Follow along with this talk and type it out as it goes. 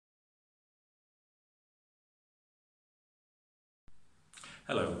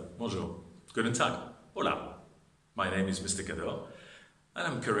Hello, bonjour, guten Tag, hola. My name is Mr. Cador and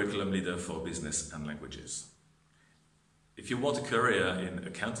I'm curriculum leader for business and languages. If you want a career in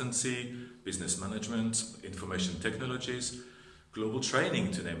accountancy, business management, information technologies, global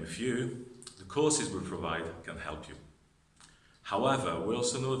training to name a few, the courses we provide can help you. However, we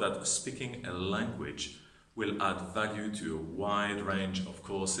also know that speaking a language will add value to a wide range of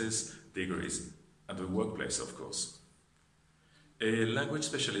courses, degrees, and the workplace, of course. A language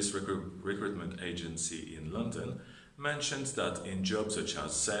specialist recruitment agency in London mentioned that in jobs such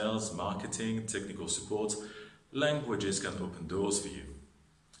as sales, marketing, technical support, languages can open doors for you,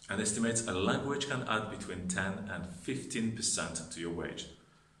 and estimates a language can add between 10 and 15% to your wage.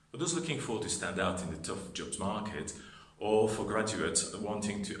 For those looking to stand out in the tough jobs market, or for graduates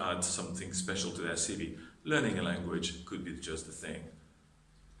wanting to add something special to their CV, learning a language could be just the thing.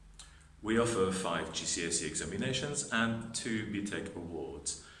 We offer 5 GCSE examinations and 2 BTEC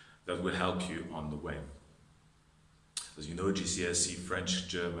awards that will help you on the way. As you know, GCSE, French,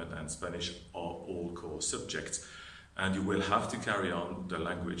 German and Spanish are all core subjects, and you will have to carry on the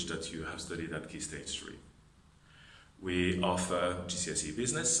language that you have studied at Key Stage 3. We offer GCSE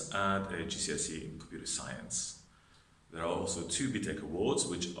Business and a GCSE in Computer Science. There are also 2 BTEC awards,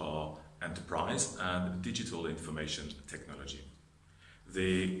 which are Enterprise and Digital Information Technology.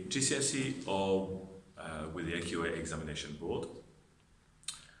 The GCSE are with the AQA Examination Board.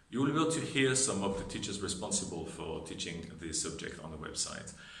 You will be able to hear some of the teachers responsible for teaching this subject on the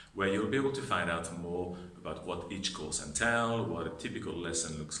website, where you'll be able to find out more about what each course entails, what a typical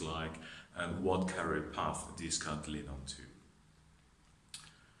lesson looks like, and what career path these can lead on to.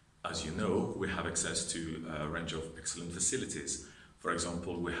 As you know, we have access to a range of excellent facilities. For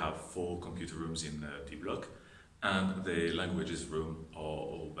example, we have 4 computer rooms in D block, and the languages room are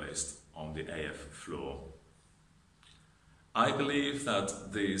all based on the AF floor. I believe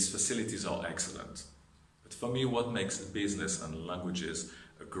that these facilities are excellent, but for me what makes business and languages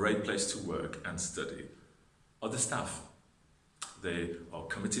a great place to work and study are the staff. They are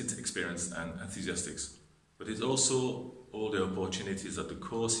committed, experienced and enthusiastic, but it's also all the opportunities that the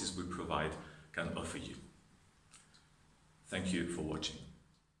courses we provide can offer you. Thank you for watching.